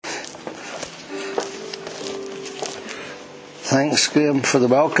Thanks, Graham, for the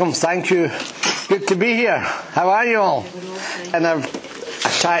welcome. Thank you. Good to be here. How are you all? And I've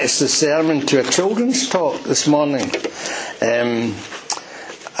attached the sermon to a children's talk this morning.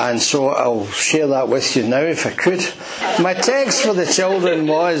 And so I'll share that with you now if I could. My text for the children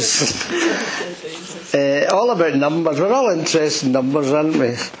was all about numbers. We're all interested in numbers, aren't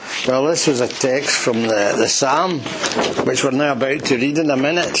we? Well, this was a text from the Psalm, which we're now about to read in a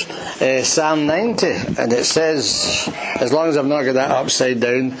minute. Psalm 90. And it says, as long as I've not got that upside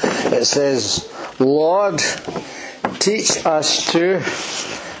down, it says, Lord, teach us to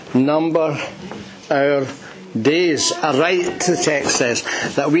number our days aright, the text says,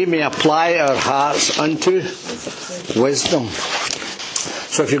 that we may apply our hearts unto wisdom.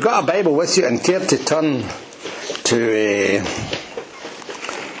 So if you've got a Bible with you and care to turn to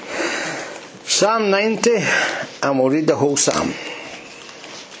Psalm 90, and we'll read the whole psalm.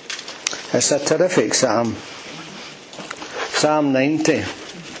 It's a terrific psalm. Psalm 90.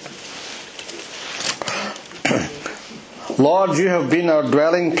 Lord, you have been our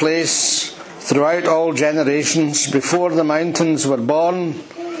dwelling place throughout all generations. Before the mountains were born,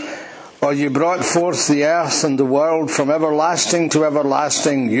 or you brought forth the earth and the world, from everlasting to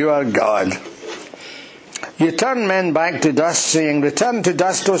everlasting, you are God. You turn men back to dust, saying, return to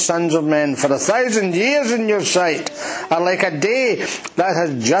dust, O sons of men, for 1,000 years in your sight are like a day that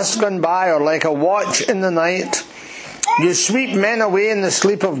has just gone by, or like a watch in the night. You sweep men away in the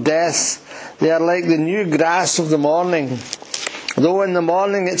sleep of death. They are like the new grass of the morning. Though in the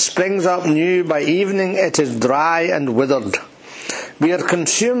morning it springs up new, by evening it is dry and withered. We are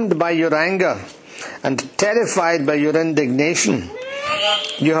consumed by your anger and terrified by your indignation.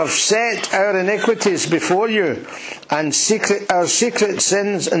 You have set our iniquities before you, and our secret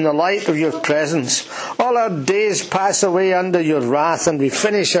sins in the light of your presence. All our days pass away under your wrath, and we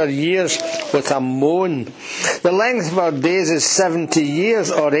finish our years with a moan. The length of our days is 70 years,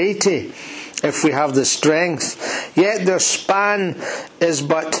 or 80, if we have the strength. Yet their span is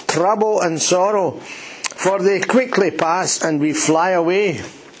but trouble and sorrow, for they quickly pass, and we fly away.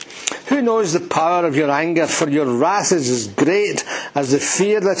 Who knows the power of your anger? For your wrath is as great as the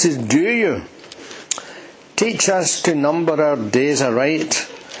fear that is due you. Teach us to number our days aright,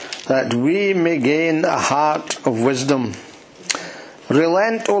 that we may gain a heart of wisdom.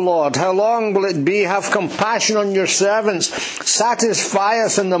 Relent, O Lord, how long will it be? Have compassion on your servants. Satisfy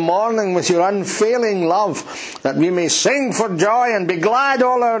us in the morning with your unfailing love, that we may sing for joy and be glad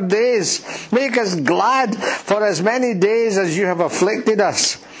all our days. Make us glad for as many days as you have afflicted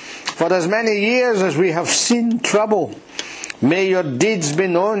us, for as many years as we have seen trouble. May your deeds be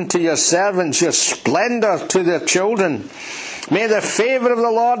known to your servants, your splendour to their children. May the favour of the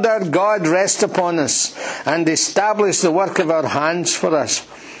Lord our God rest upon us, and establish the work of our hands for us.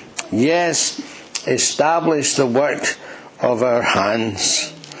 Yes, establish the work of our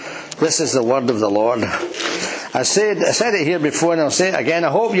hands. This is the word of the Lord. I said it here before, and I'll say it again.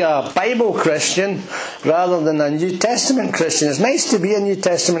 I hope you're a Bible Christian rather than a New Testament Christian. It's nice to be a New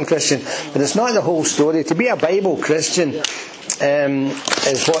Testament Christian, but it's not the whole story. To be a Bible Christian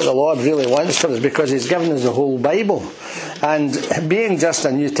is what the Lord really wants for us, because He's given us the whole Bible. And being just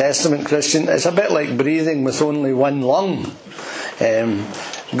a New Testament Christian is a bit like breathing with only one lung.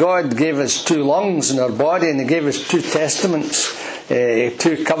 God gave us 2 lungs in our body, and He gave us 2 testaments,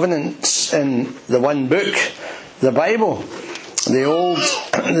 2 covenants in the one book, the Bible.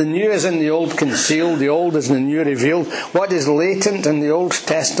 The new is in the old concealed, the old is in the new revealed. What is latent in the Old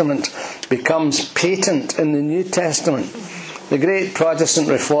Testament becomes patent in the New Testament. The great Protestant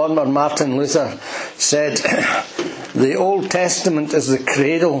reformer Martin Luther said, the Old Testament is the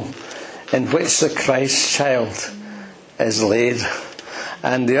cradle in which the Christ child is laid.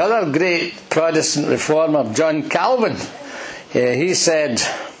 And the other great Protestant reformer, John Calvin, he said,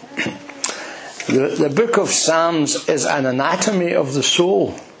 the book of Psalms is an anatomy of the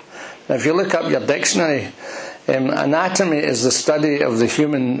soul. Now, if you look up your dictionary, anatomy is the study of the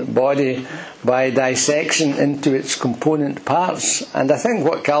human body by dissection into its component parts. And I think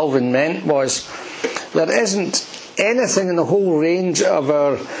what Calvin meant was, there isn't anything in the whole range of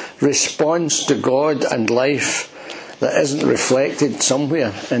our response to God and life that isn't reflected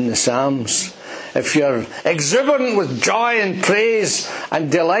somewhere in the Psalms. If you're exuberant with joy and praise and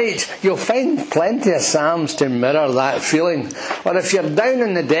delight, you'll find plenty of psalms to mirror that feeling. Or if you're down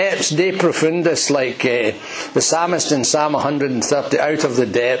in the depths, de profundis, like the psalmist in Psalm 130, out of the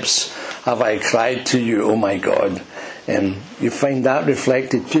depths have I cried to you, O my God. You find that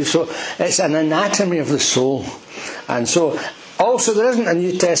reflected too. So it's an anatomy of the soul. And so also there isn't a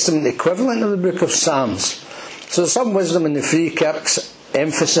New Testament equivalent of the book of Psalms. So there's some wisdom in the Free Kirk's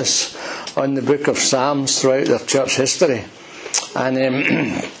emphasis on the book of Psalms throughout their church history.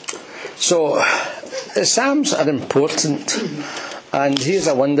 And so the Psalms are important, and here's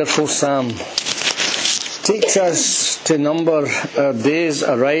a wonderful psalm. Teach us to number our days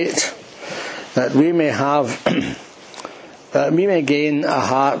aright, that we may have, that we may gain a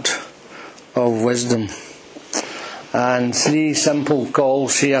heart of wisdom. And 3 simple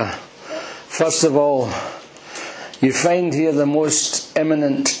calls here. First of all, you find here the most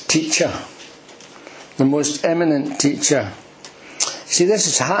eminent teacher. The most eminent teacher. See,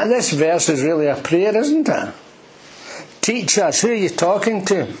 this verse is really a prayer, isn't it? Teach us. Who are you talking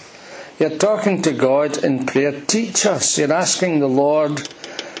to? You're talking to God in prayer. Teach us. You're asking the Lord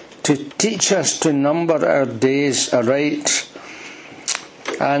to teach us to number our days aright.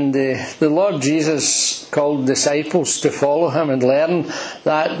 And the Lord Jesus called disciples to follow him and learn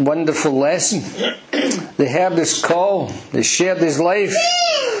that wonderful lesson. They heard his call. They shared his life.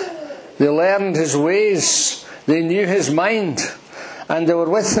 They learned his ways. They knew his mind. And they were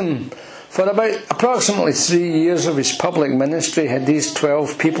with him for about approximately 3 years of his public ministry. He had these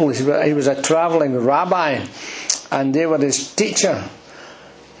 12 people. He was a travelling rabbi, and they were his teacher.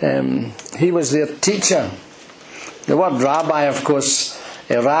 He was their teacher. The word rabbi, of course,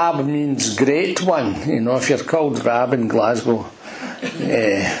 Rab means great one. You know, if you're called Rab in Glasgow,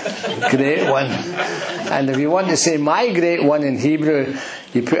 great one. And if you want to say my great one in Hebrew,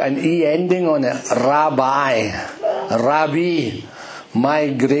 you put an E ending on it. Rabbi. Rabbi. My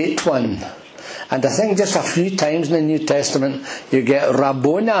great one. And I think just a few times in the New Testament you get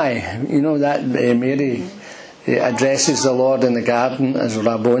Rabboni. You know that Mary addresses the Lord in the garden as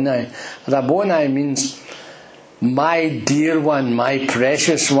Rabboni. Rabboni means my dear one, my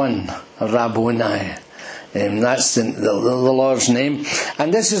precious one, Rabboni. That's the Lord's name.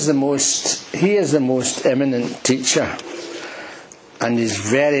 And this is he is the most eminent teacher. And he's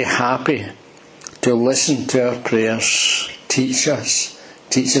very happy to listen to our prayers. Teach us.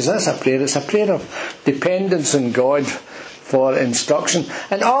 Teach us. That's a prayer. It's a prayer of dependence on God for instruction.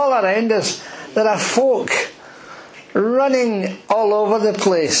 And all around us, there are folk running all over the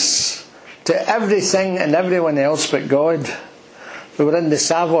place to everything and everyone else but God. We were in the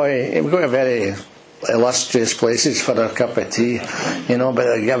Savoy. We go to very illustrious places for our cup of tea, you know,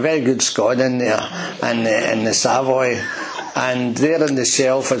 but you got a very good scone in there, and in the Savoy. And there on the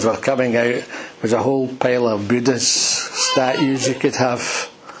shelf as we're coming out was a whole pile of Buddhist statues you could have,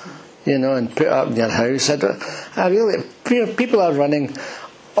 you know, and put up in your house. People are running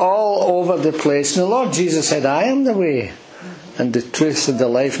all over the place. And the Lord Jesus said, I am the way and the truth and the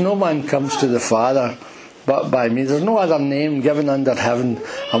life. No man comes to the Father but by me. There's no other name given under heaven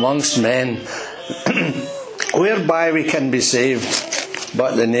amongst men whereby we can be saved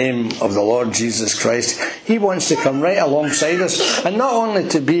but the name of the Lord Jesus Christ. He wants to come right alongside us, and not only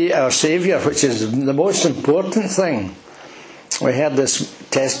to be our Saviour, which is the most important thing. We heard this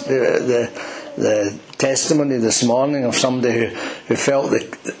the testimony this morning of somebody who felt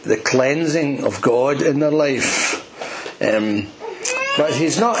the cleansing of God in their life. But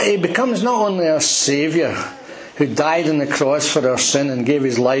he becomes not only our Saviour, who died on the cross for our sin and gave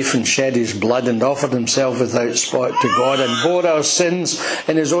his life and shed his blood and offered himself without spot to God and bore our sins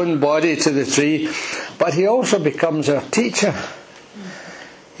in his own body to the tree, but he also becomes our teacher.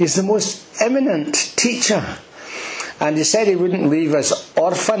 He's the most eminent teacher. And he said he wouldn't leave us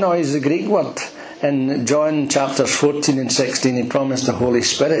orphanois, the Greek word. In John chapters 14 and 16 he promised the Holy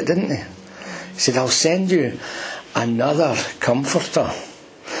Spirit, didn't he? He said, I'll send you another comforter.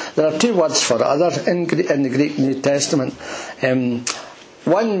 There are 2 words for other in the Greek New Testament.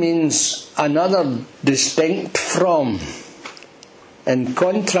 One means another distinct from, in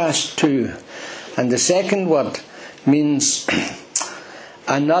contrast to. And the second word means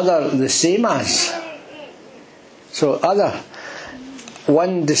another the same as. So other,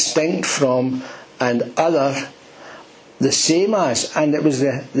 one distinct from, and other the same as. And it was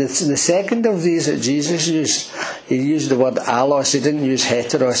the second of these that Jesus used. He used the word allos. He didn't use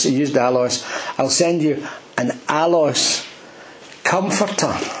heteros. He used allos. I'll send you an allos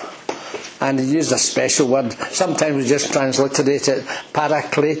comforter. And he used a special word. Sometimes we just transliterate it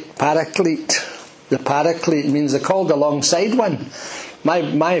paraclete. The paraclete means they're called alongside one.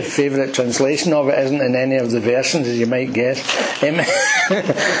 My favourite translation of it isn't in any of the versions, as you might guess.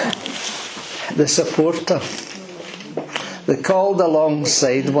 The supporter. The called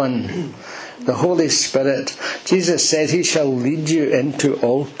alongside one. The Holy Spirit. Jesus said he shall lead you into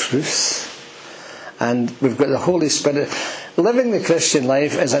all truth. And we've got the Holy Spirit. Living the Christian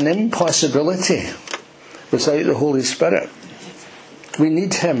life is an impossibility without the Holy Spirit. We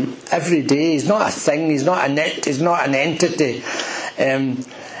need him every day. He's not a thing. He's not an entity.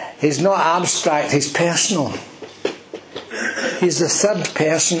 He's not abstract. He's personal. He's the third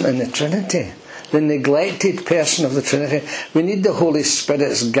person in the Trinity, the neglected person of the Trinity. We need the Holy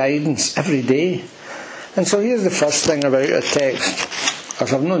Spirit's guidance every day. And so here's the first thing about a text. I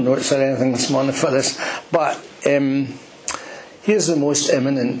have no notes or anything this morning for this, but here's the most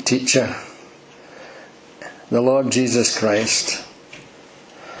eminent teacher, the Lord Jesus Christ.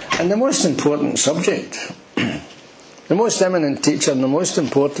 And the most important subject. The most eminent teacher and the most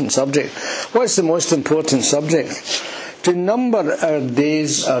important subject. What's the most important subject? To number our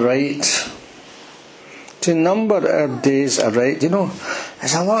days aright. To number our days aright. You know,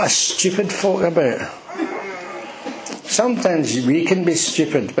 there's a lot of stupid folk about. Sometimes we can be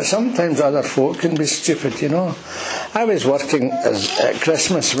stupid, but sometimes other folk can be stupid, you know. I was working at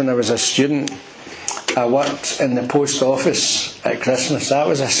Christmas when I was a student. I worked in the post office at Christmas. That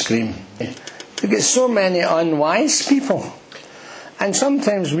was a scream. We get so many unwise people. And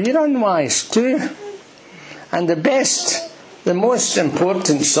sometimes we're unwise too. And the most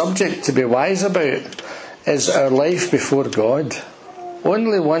important subject to be wise about is our life before God.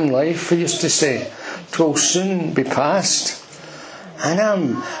 Only one life, we used to say. 'Twill soon be past. And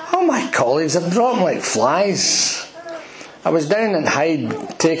all my colleagues have dropped like flies. I was down in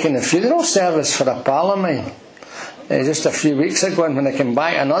Hyde taking a funeral service for a pal of mine just a few weeks ago, and when I came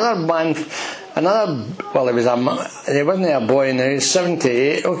back, he wasn't a boy now, he's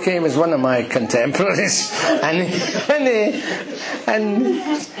 78, okay, he was one of my contemporaries, and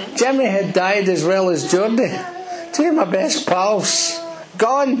Jimmy had died as well as Geordie, two of my best pals,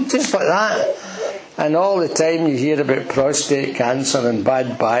 gone, just like that. And all the time you hear about prostate cancer and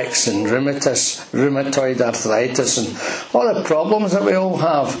bad backs and rheumatoid arthritis and all the problems that we all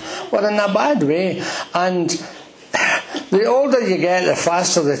have. Well, in a bad way. And the older you get, the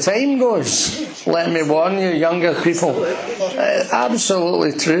faster the time goes. Let me warn you, younger people.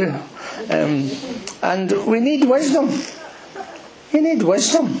 Absolutely true. And we need wisdom. You need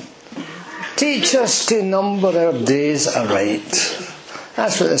wisdom. Teach us to number our days aright.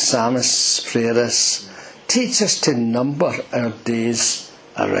 That's what the psalmist's prayer is. Teach us to number our days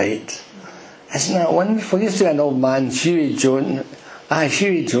aright. Isn't that wonderful? There used to be an old man, Huey Jones.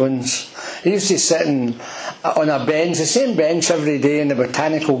 He used to sit on a bench, the same bench every day in the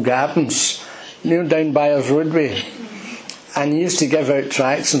botanical gardens, near down Byres Roadway. And he used to give out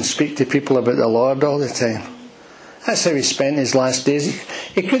tracts and speak to people about the Lord all the time. That's how he spent his last days.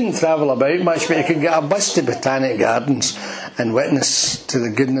 He couldn't travel about much, but he could get a bus to Botanic Gardens and witness to the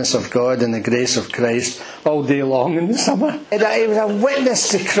goodness of God and the grace of Christ all day long in the summer. He was a witness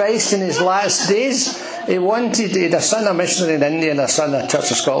to Christ in his last days. He had a son, a missionary in India, and a son, a Church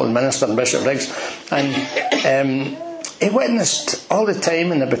of Scotland minister, and Bishop Riggs. And he witnessed all the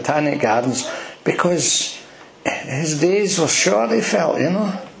time in the Botanic Gardens because his days were short, he felt, you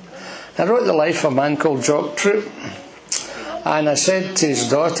know. I wrote the life of a man called Jock Troop, and I said to his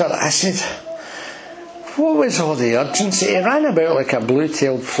daughter, I said, what was all the urgency? He ran about like a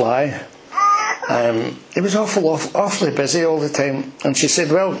blue-tailed fly. He was awfully busy all the time. And she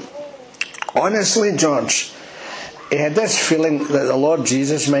said, well, honestly, George, he had this feeling that the Lord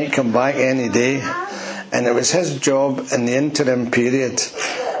Jesus might come back any day, and it was his job in the interim period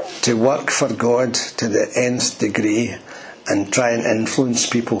to work for God to the nth degree and try and influence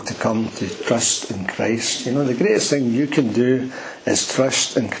people to come to trust in Christ. You know, the greatest thing you can do is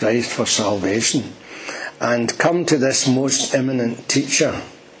trust in Christ for salvation and come to this most eminent teacher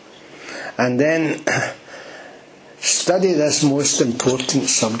and then study this most important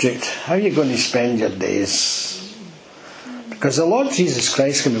subject. How are you going to spend your days? Because the Lord Jesus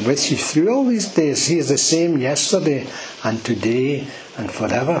Christ can be with you through all these days. He is the same yesterday and today and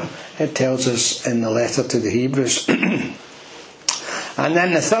forever. It tells us in the letter to the Hebrews. And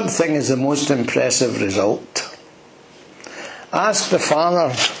then the third thing is the most impressive result. Ask the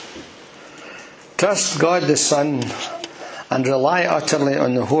Father, trust God the Son, and rely utterly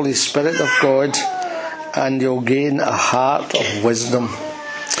on the Holy Spirit of God, and you'll gain a heart of wisdom.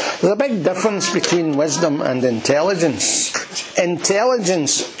 There's a big difference between wisdom and intelligence.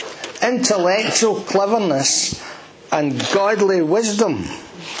 Intelligence, intellectual cleverness, and godly wisdom.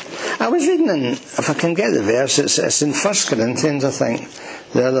 I was reading if I can get the verse, it's in 1 Corinthians, I think,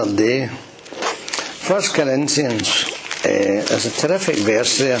 the other day. 1 Corinthians, there's a terrific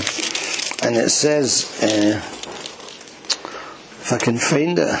verse there, and it says, if I can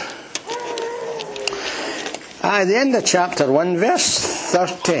find it, at the end of chapter 1, verse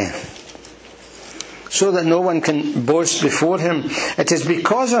 30, so that no one can boast before him. It is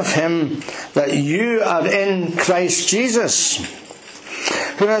because of him that you are in Christ Jesus,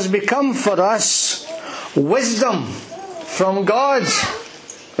 who has become for us wisdom from God.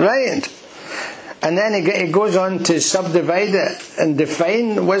 Right? And then he goes on to subdivide it and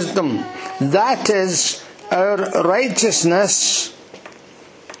define wisdom. That is our righteousness,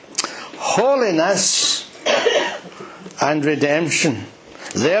 holiness, and redemption.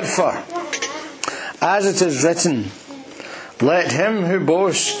 Therefore, as it is written, let him who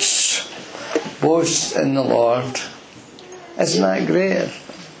boasts, boast in the Lord. Isn't that great?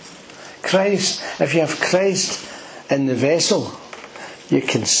 Christ, if you have Christ in the vessel, you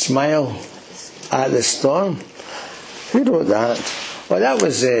can smile at the storm. Who wrote that? Well, that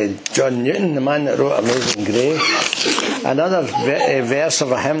was John Newton, the man that wrote Amazing Grace. Another verse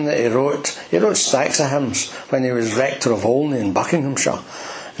of a hymn that he wrote stacks of hymns when he was rector of Olney in Buckinghamshire,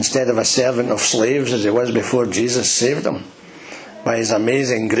 instead of a servant of slaves as he was before Jesus saved him by his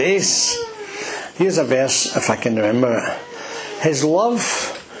amazing grace. Here's a verse, if I can remember it. His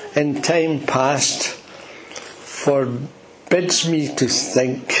love in time past forbids me to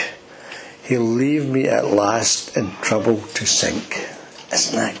think he'll leave me at last in trouble to sink.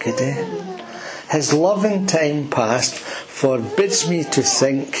 Isn't that good, eh? His love in time past forbids me to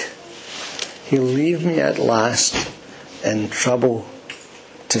think he'll leave me at last in trouble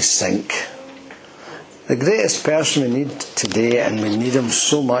to sink. The greatest person we need today, and we need him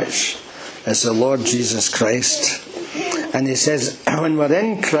so much, is the Lord Jesus Christ. And he says, when we're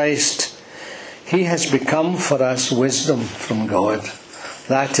in Christ, he has become for us wisdom from God.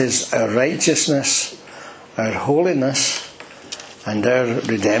 That is our righteousness, our holiness, and our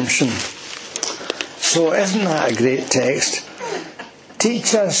redemption. So isn't that a great text?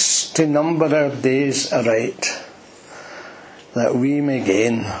 Teach us to number our days aright, that we may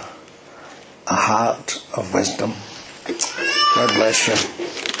gain a heart of wisdom. God bless you.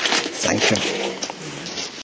 Thank you.